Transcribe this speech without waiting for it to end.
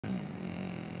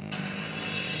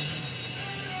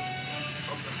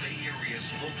area's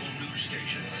local news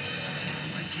station.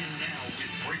 Begin now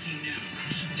with breaking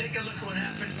news. Take a look what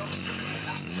happened.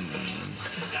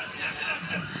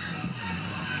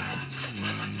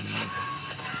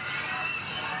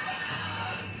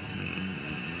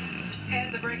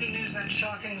 And the breaking news, that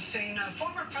shocking scene.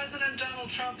 Former President Donald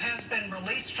Trump has been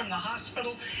released from the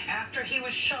hospital after he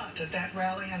was shot at that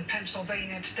rally in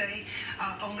Pennsylvania today.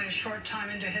 Only a short time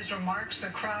into his remarks, a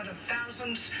crowd of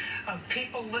thousands of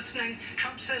people listening.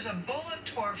 Trump says a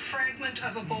bullet or a fragment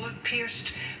of a bullet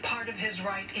pierced part of his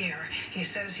right ear. He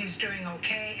says he's doing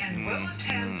okay and will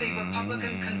attend the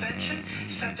Republican convention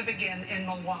set to begin in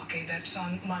Milwaukee. That's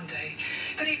on Monday.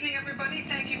 Good evening, everybody.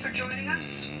 Thank you for joining us.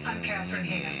 I'm Catherine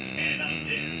Heenan. And I'm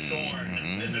Dan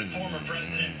Thorne. The former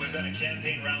president was at a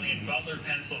campaign rally in Butler,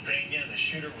 Pennsylvania. The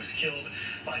shooter was killed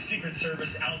by Secret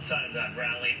Service outside of that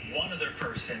rally. One other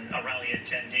person, a rally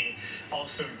attendee,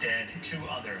 also dead. 2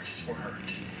 others were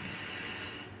hurt.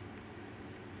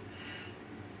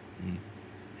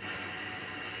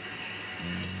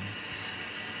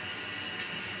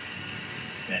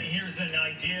 And here's an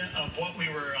idea of what we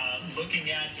were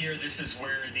looking at here. This is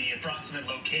where the approximate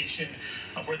location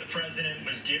of where the president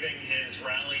was giving his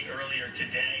rally earlier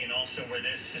today, and also where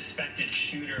this suspected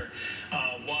shooter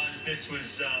was. This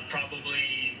was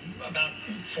probably about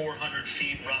 400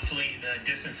 feet, roughly, the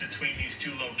distance between these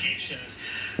 2 locations.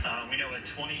 We know a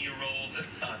 20-year-old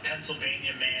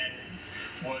Pennsylvania man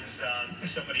was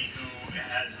somebody who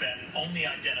has been only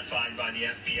identified by the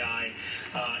FBI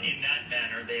in that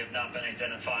manner. They have not been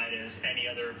identified as any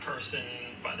other person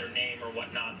by their name or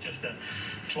whatnot. Just a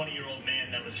 20-year-old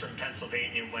man that was from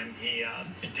Pennsylvania when he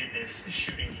did this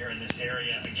shooting here in this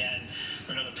area. Again,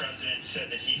 we know the president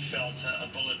said that he felt a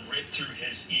bullet rip through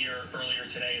his ear earlier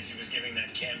today as he was giving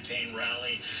that campaign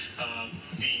rally.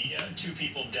 The 2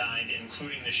 people died,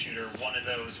 including the shooter. One of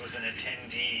those was an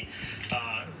attendee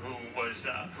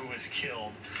who was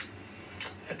killed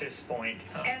at this point.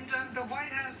 And the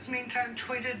White House, meantime,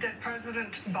 tweeted that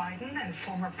President Biden and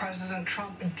former President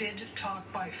Trump did talk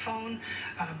by phone.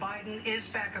 Biden is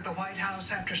back at the White House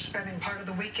after spending part of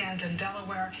the weekend in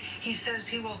Delaware. He says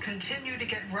he will continue to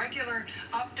get regular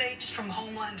updates from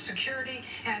Homeland Security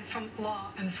and from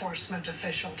law enforcement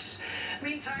officials.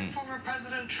 Meantime, former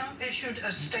President Trump issued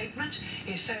a statement.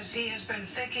 He says he has been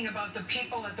thinking about the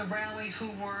people at the rally who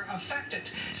were affected,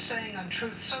 saying on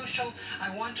Truth Social, "I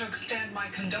want to extend my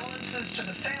condolences to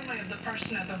the family of the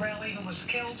person at the rally who was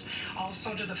killed,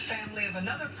 also to the family of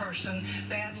another person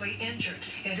badly injured.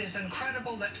 It is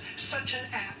incredible that such an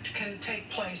act can take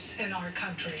place in our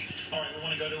country." All right, we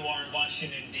want to go to our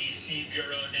Washington, D.C.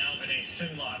 Bureau now. Vinay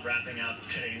Simlot wrapping up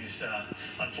today's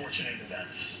unfortunate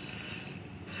events.